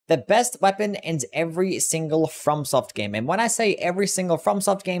The best weapon in every single Fromsoft game. And when I say every single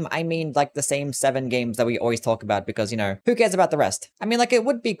Fromsoft game, I mean like the same 7 games that we always talk about because, you know, who cares about the rest? I mean, like, it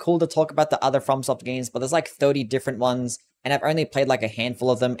would be cool to talk about the other Fromsoft games, but there's like 30 different ones, and I've only played like a handful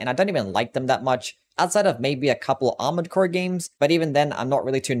of them, and I don't even like them that much. Outside of maybe a couple Armored Core games, but even then, I'm not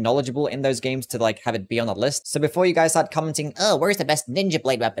really too knowledgeable in those games to like have it be on the list. So before you guys start commenting, oh, where's the best Ninja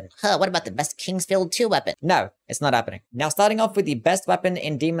Blade weapon? Huh, what about the best Kingsfield 2 weapon? No, it's not happening. Now, starting off with the best weapon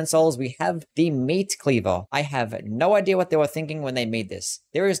in Demon Souls, we have the Meat Cleaver. I have no idea what they were thinking when they made this.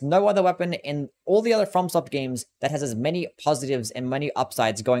 There is no other weapon in all the other FromSoft games that has as many positives and many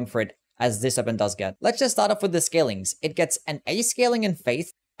upsides going for it as this weapon does get. Let's just start off with the scalings. It gets an A scaling in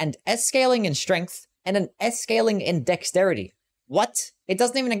Faith, and S scaling in Strength, and an S scaling in Dexterity. What? It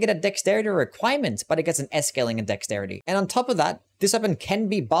doesn't even get a Dexterity requirement, but it gets an S scaling in Dexterity. And on top of that, this weapon can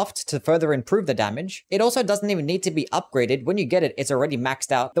be buffed to further improve the damage. It also doesn't even need to be upgraded. When you get it, it's already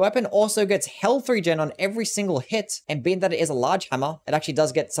maxed out. The weapon also gets health regen on every single hit, and being that it is a large hammer, it actually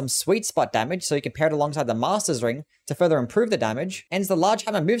does get some sweet spot damage, so you can pair it alongside the Master's Ring to further improve the damage. And the large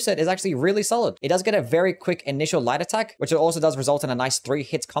hammer moveset is actually really solid. It does get a very quick initial light attack, which also does result in a nice 3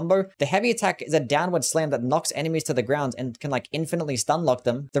 hits combo. The heavy attack is a downward slam that knocks enemies to the ground and can like infinitely stun lock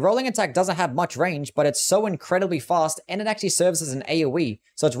them. The rolling attack doesn't have much range, but it's so incredibly fast, and it actually serves as an AoE,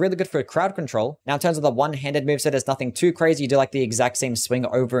 so it's really good for crowd control. Now, in terms of the one-handed moveset, it's nothing too crazy. You do like the exact same swing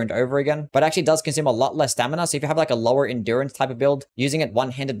over and over again, but it actually does consume a lot less stamina, so if you have like a lower endurance type of build, using it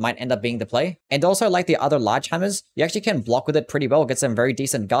one-handed might end up being the play. And also, like the other large hammers, you actually can block with it pretty well, get some very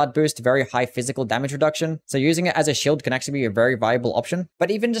decent guard boost, very high physical damage reduction, so using it as a shield can actually be a very viable option.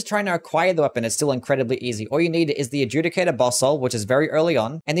 But even just trying to acquire the weapon is still incredibly easy. All you need is the Adjudicator boss soul, which is very early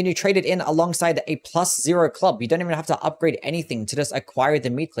on, and then you trade it in alongside a +0 club. You don't even have to upgrade anything to just acquire the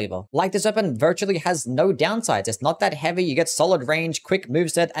Meat Cleaver. Like, this weapon virtually has no downsides. It's not that heavy, you get solid range, quick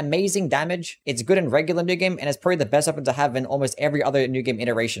moveset, amazing damage. It's good in regular new game, and it's probably the best weapon to have in almost every other new game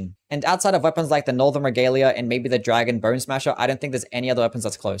iteration. And outside of weapons like the Northern Regalia and maybe the Dragon Bone Smasher, I don't think there's any other weapons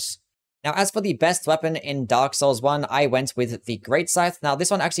that's close. Now, as for the best weapon in Dark Souls 1, I went with the Great Scythe. Now, this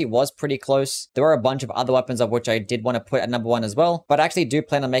one actually was pretty close. There were a bunch of other weapons of which I did want to put at number 1 as well, but I actually do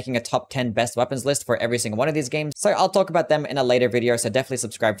plan on making a top 10 best weapons list for every single one of these games, so I'll talk about them in a later video, so definitely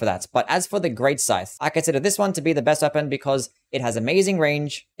subscribe for that. But as for the Great Scythe, I consider this one to be the best weapon because it has amazing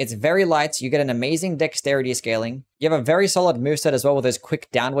range, it's very light, you get an amazing dexterity scaling, you have a very solid moveset as well with those quick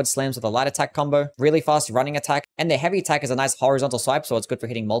downward slams with a light attack combo, really fast running attack, and the heavy attack is a nice horizontal swipe, so it's good for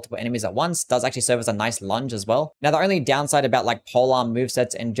hitting multiple enemies at once. Does actually serve as a nice lunge as well. Now, the only downside about like polearm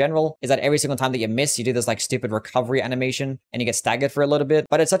movesets in general is that every single time that you miss, you do this like stupid recovery animation and you get staggered for a little bit,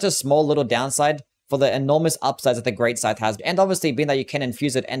 but it's such a small little downside for the enormous upsides that the Great Scythe has. And obviously, being that you can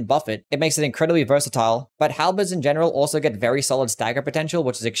infuse it and buff it, it makes it incredibly versatile. But halberds in general also get very solid stagger potential,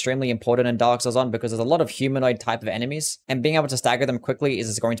 which is extremely important in Dark Souls 1 because there's a lot of humanoid type of enemies, and being able to stagger them quickly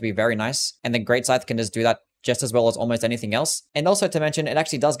is going to be very nice. And the Great Scythe can just do that just as well as almost anything else. And also to mention, it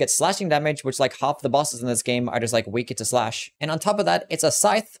actually does get slashing damage, which like half the bosses in this game are just like weaker to slash. And on top of that, it's a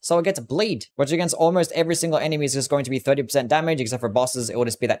scythe, so it gets bleed, which against almost every single enemy is just going to be 30% damage, except for bosses, it will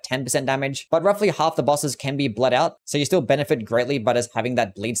just be that 10% damage. But roughly half the bosses can be bled out, so you still benefit greatly by just having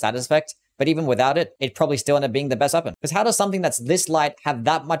that bleed status effect. But even without it, it'd probably still end up being the best weapon. Because how does something that's this light, have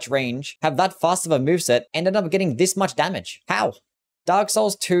that much range, have that fast of a moveset, and end up getting this much damage? How? Dark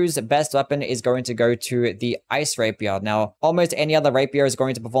Souls 2's best weapon is going to go to the Ice Rapier. Now, almost any other rapier is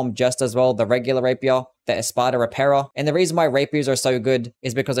going to perform just as well. The regular rapier, the Espada Repairer. And the reason why rapiers are so good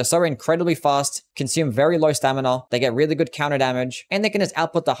is because they're so incredibly fast, consume very low stamina, they get really good counter damage, and they can just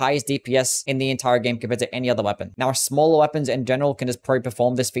output the highest DPS in the entire game compared to any other weapon. Now, smaller weapons in general can just probably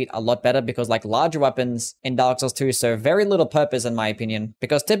perform this feat a lot better because like larger weapons in Dark Souls 2 serve very little purpose in my opinion,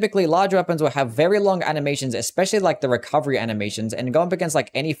 because typically larger weapons will have very long animations, especially like the recovery animations, and go up against like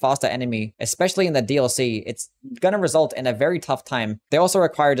any faster enemy, especially in the DLC, it's gonna result in a very tough time. They also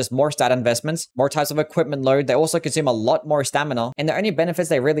require just more stat investments, more types of equipment load. They also consume a lot more stamina, and the only benefits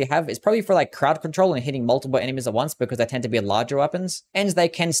they really have is probably for like crowd control and hitting multiple enemies at once because they tend to be larger weapons, and they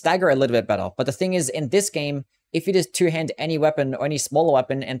can stagger a little bit better. But the thing is, in this game, if you just two-hand any weapon or any smaller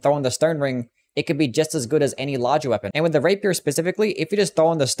weapon and throw in the Stone Ring, it could be just as good as any larger weapon. And with the rapier specifically, if you just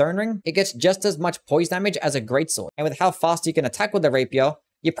throw in the Stone Ring, it gets just as much poise damage as a greatsword. And with how fast you can attack with the rapier,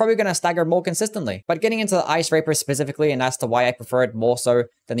 you're probably going to stagger more consistently. But getting into the Ice Rapier specifically, and as to why I prefer it more so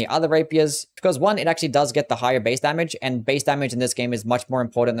than the other rapiers, because one, it actually does get the higher base damage, and base damage in this game is much more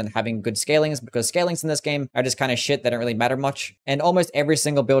important than having good scalings, because scalings in this game are just kind of shit, they don't really matter much. And almost every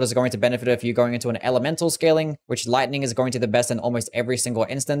single build is going to benefit if you're going into an elemental scaling, which lightning is going to be the best in almost every single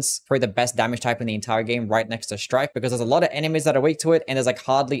instance, probably the best damage type in the entire game, right next to strike, because there's a lot of enemies that are weak to it, and there's like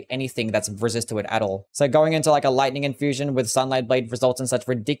hardly anything that's resist to it at all. So going into like a lightning infusion with Sunlight Blade results in such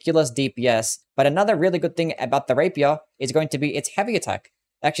ridiculous DPS. But another really good thing about the rapier is going to be its heavy attack.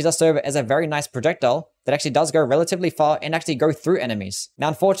 It actually does serve as a very nice projectile that actually does go relatively far and actually go through enemies. Now,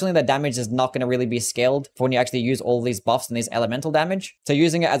 unfortunately, the damage is not going to really be scaled for when you actually use all these buffs and these elemental damage. So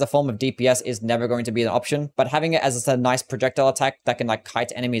using it as a form of DPS is never going to be an option, but having it as a nice projectile attack that can like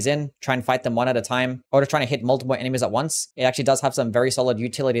kite enemies in, try and fight them one at a time, or to try to hit multiple enemies at once, it actually does have some very solid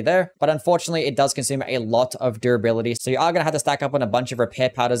utility there. But unfortunately, it does consume a lot of durability. So you are going to have to stack up on a bunch of repair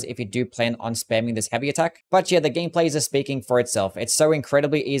powders if you do plan on spamming this heavy attack. But yeah, the gameplay is speaking for itself. It's so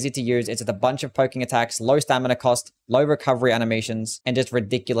incredibly easy to use. It's a bunch of poking attacks, low stamina cost, low recovery animations, and just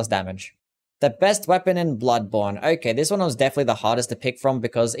ridiculous damage. The best weapon in Bloodborne. Okay, this one was definitely the hardest to pick from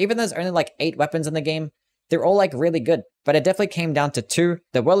because even though there's only like 8 weapons in the game, they're all like really good. But it definitely came down to 2,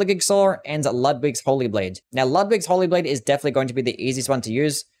 the Whirligig Saw and Ludwig's Holy Blade. Now, Ludwig's Holy Blade is definitely going to be the easiest one to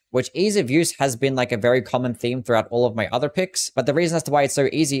use, which ease of use has been like a very common theme throughout all of my other picks. But the reason as to why it's so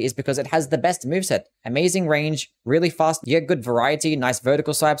easy is because it has the best moveset. Amazing range, really fast, you get good variety, nice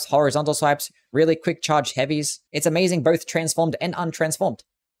vertical swipes, horizontal swipes, really quick charge heavies. It's amazing both transformed and untransformed.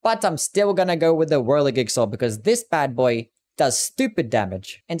 But I'm still gonna go with the Whirligig Saw because this bad boy does stupid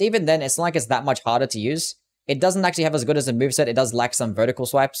damage. And even then, it's not like it's that much harder to use. It doesn't actually have as good as a moveset, it does lack some vertical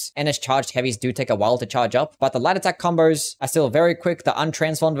swipes, and its charged heavies do take a while to charge up, but the light attack combos are still very quick, the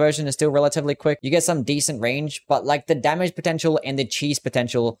untransformed version is still relatively quick, you get some decent range, but like the damage potential and the cheese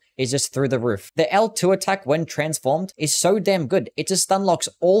potential is just through the roof. The L2 attack when transformed is so damn good, it just stun locks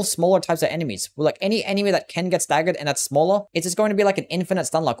all smaller types of enemies. Like any enemy that can get staggered and that's smaller, it's just going to be like an infinite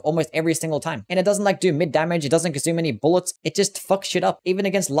stun lock almost every single time. And it doesn't like do mid damage, it doesn't consume any bullets, it just fucks shit up. Even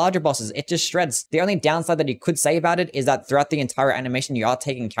against larger bosses, it just shreds. The only downside that you could say about it is that throughout the entire animation you are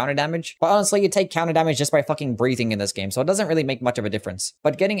taking counter damage, but honestly you take counter damage just by fucking breathing in this game, so it doesn't really make much of a difference.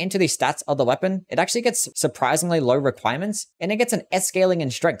 But getting into the stats of the weapon, it actually gets surprisingly low requirements, and it gets an S scaling in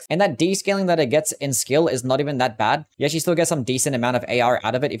strength, and that D scaling that it gets in skill is not even that bad. You actually still get some decent amount of AR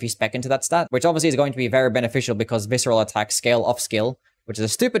out of it if you spec into that stat, which obviously is going to be very beneficial because visceral attacks scale off skill, which is a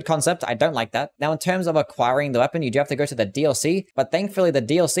stupid concept. I don't like that. Now, in terms of acquiring the weapon, you do have to go to the DLC, but thankfully the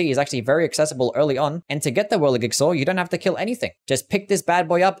DLC is actually very accessible early on, and to get the Whirligig Saw, you don't have to kill anything. Just pick this bad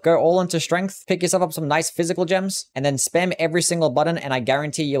boy up, go all into strength, pick yourself up some nice physical gems, and then spam every single button, and I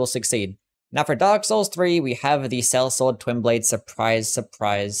guarantee you will succeed. Now for Dark Souls 3, we have the Sellsword Twin Blade, surprise,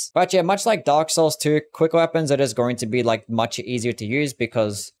 surprise. But yeah, much like Dark Souls 2, quick weapons are just going to be like much easier to use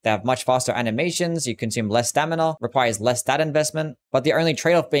because they have much faster animations, you consume less stamina, requires less stat investment, but the only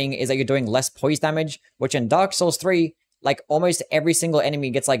trade-off being is that you're doing less poise damage, which in Dark Souls 3, like almost every single enemy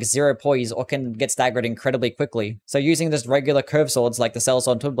gets like 0 poise or can get staggered incredibly quickly. So using just regular curved swords like the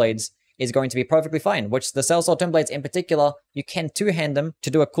Sellsword Twin Blades is going to be perfectly fine, which the Sellsword Twin Blades in particular, you can two-hand them to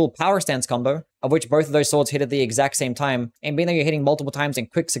do a cool power stance combo, of which both of those swords hit at the exact same time, and being that you're hitting multiple times in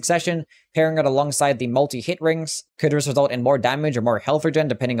quick succession, pairing it alongside the multi-hit rings could just result in more damage or more health regen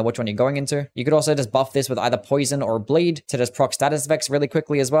depending on which one you're going into. You could also just buff this with either poison or bleed to just proc status effects really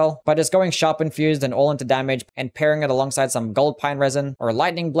quickly as well, by just going sharp infused and all into damage and pairing it alongside some gold pine resin or a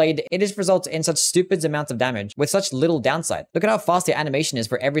lightning blade, it just results in such stupid amounts of damage with such little downside. Look at how fast the animation is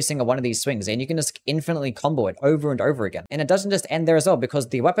for every single one of these swings, and you can just infinitely combo it over and over again. And it doesn't just end there as well, because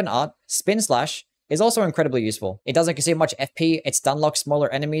the weapon art, Spin Slash, is also incredibly useful. It doesn't consume much FP, it stun locks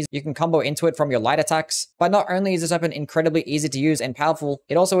smaller enemies, you can combo into it from your light attacks. But not only is this weapon incredibly easy to use and powerful,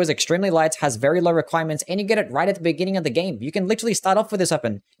 it also is extremely light, has very low requirements, and you get it right at the beginning of the game. You can literally start off with this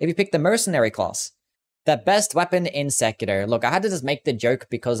weapon if you pick the Mercenary class. The best weapon in Sekiro. Look, I had to just make the joke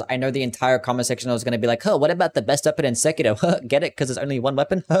because I know the entire comment section was going to be like, huh, what about the best weapon in Sekiro? Get it? Because there's only one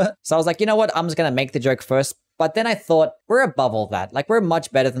weapon? So I was like, you know what? I'm just going to make the joke first. But then I thought, we're above all that. Like, we're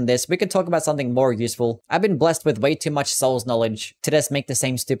much better than this. We could talk about something more useful. I've been blessed with way too much Souls knowledge to just make the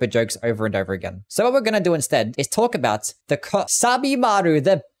same stupid jokes over and over again. So what we're going to do instead is talk about the Sabimaru,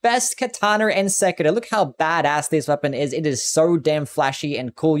 the best katana in Sekiro. Look how badass this weapon is. It is so damn flashy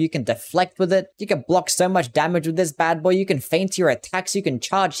and cool. You can deflect with it. You can block so much damage with this bad boy. You can feint your attacks. You can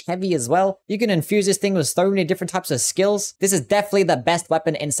charge heavy as well. You can infuse this thing with so many different types of skills. This is definitely the best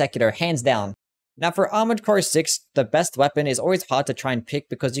weapon in Sekiro, hands down. Now for Armored Core 6, the best weapon is always hard to try and pick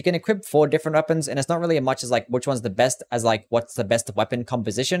because you can equip 4 different weapons and it's not really as much as like which one's the best as like what's the best weapon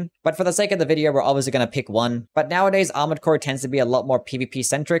composition. But for the sake of the video, we're obviously going to pick one. But nowadays, Armored Core tends to be a lot more PvP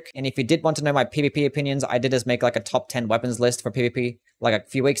centric. And if you did want to know my PvP opinions, I did just make like a top 10 weapons list for PvP like a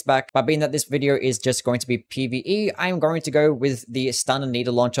few weeks back. But being that this video is just going to be PvE, I'm going to go with the stun and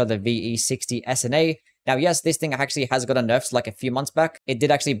needle launcher, the VE60 SNA. Now, yes, this thing actually has got a nerfs like a few months back. It did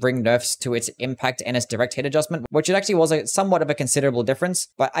actually bring nerfs to its impact and its direct hit adjustment, which it actually was somewhat of a considerable difference,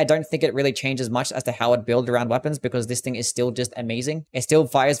 but I don't think it really changes much as to how it builds around weapons because this thing is still just amazing. It still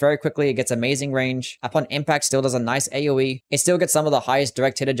fires very quickly, it gets amazing range. Upon impact, still does a nice AoE. It still gets some of the highest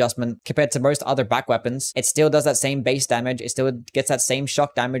direct hit adjustment compared to most other back weapons. It still does that same base damage. It still gets that same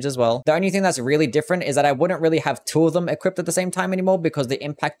shock damage as well. The only thing that's really different is that I wouldn't really have 2 of them equipped at the same time anymore because the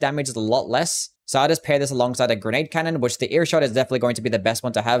impact damage is a lot less. So I just pair this alongside a grenade cannon, which the earshot is definitely going to be the best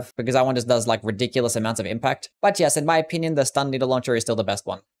one to have because that one just does like ridiculous amounts of impact. But yes, in my opinion, the stun needle launcher is still the best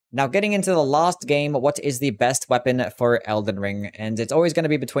one. Now, getting into the last game, what is the best weapon for Elden Ring? And it's always going to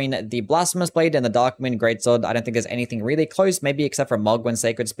be between the Blasphemous Blade and the Darkwind Greatsword. I don't think there's anything really close, maybe except for Mogwin's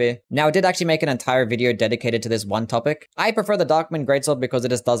Sacred Spear. Now, I did actually make an entire video dedicated to this one topic. I prefer the Darkwind Greatsword because it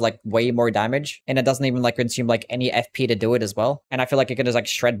just does like way more damage, and it doesn't even like consume like any FP to do it as well. And I feel like it can just like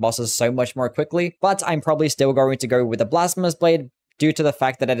shred bosses so much more quickly. But I'm probably still going to go with the Blasphemous Blade, due to the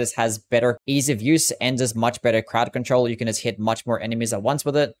fact that it just has better ease of use and just much better crowd control. You can just hit much more enemies at once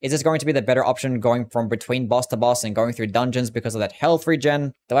with it. It's just going to be the better option going from between boss to boss and going through dungeons because of that health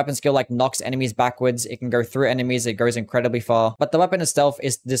regen. The weapon skill like knocks enemies backwards. It can go through enemies. It goes incredibly far. But the weapon itself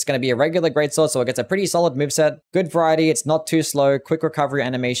is just going to be a regular greatsword, so it gets a pretty solid moveset. Good variety. It's not too slow. Quick recovery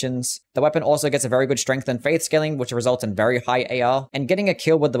animations. The weapon also gets a very good strength and faith scaling, which results in very high AR. And getting a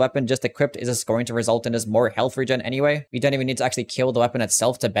kill with the weapon just equipped is just going to result in just more health regen anyway. You don't even need to actually kill the weapon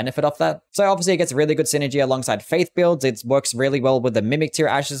itself to benefit off that. So obviously it gets really good synergy alongside faith builds. It works really well with the mimic tier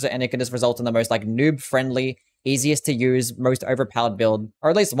ashes, and it can just result in the most like noob friendly, easiest to use, most overpowered build, or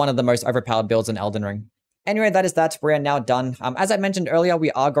at least one of the most overpowered builds in Elden Ring. Anyway, that is that. We are now done. As I mentioned earlier,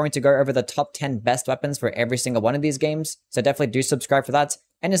 we are going to go over the top 10 best weapons for every single one of these games. So definitely do subscribe for that.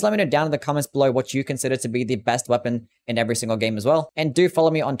 And just let me know down in the comments below what you consider to be the best weapon in every single game as well. And do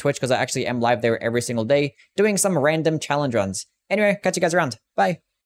follow me on Twitch because I actually am live there every single day doing some random challenge runs. Anyway, catch you guys around. Bye.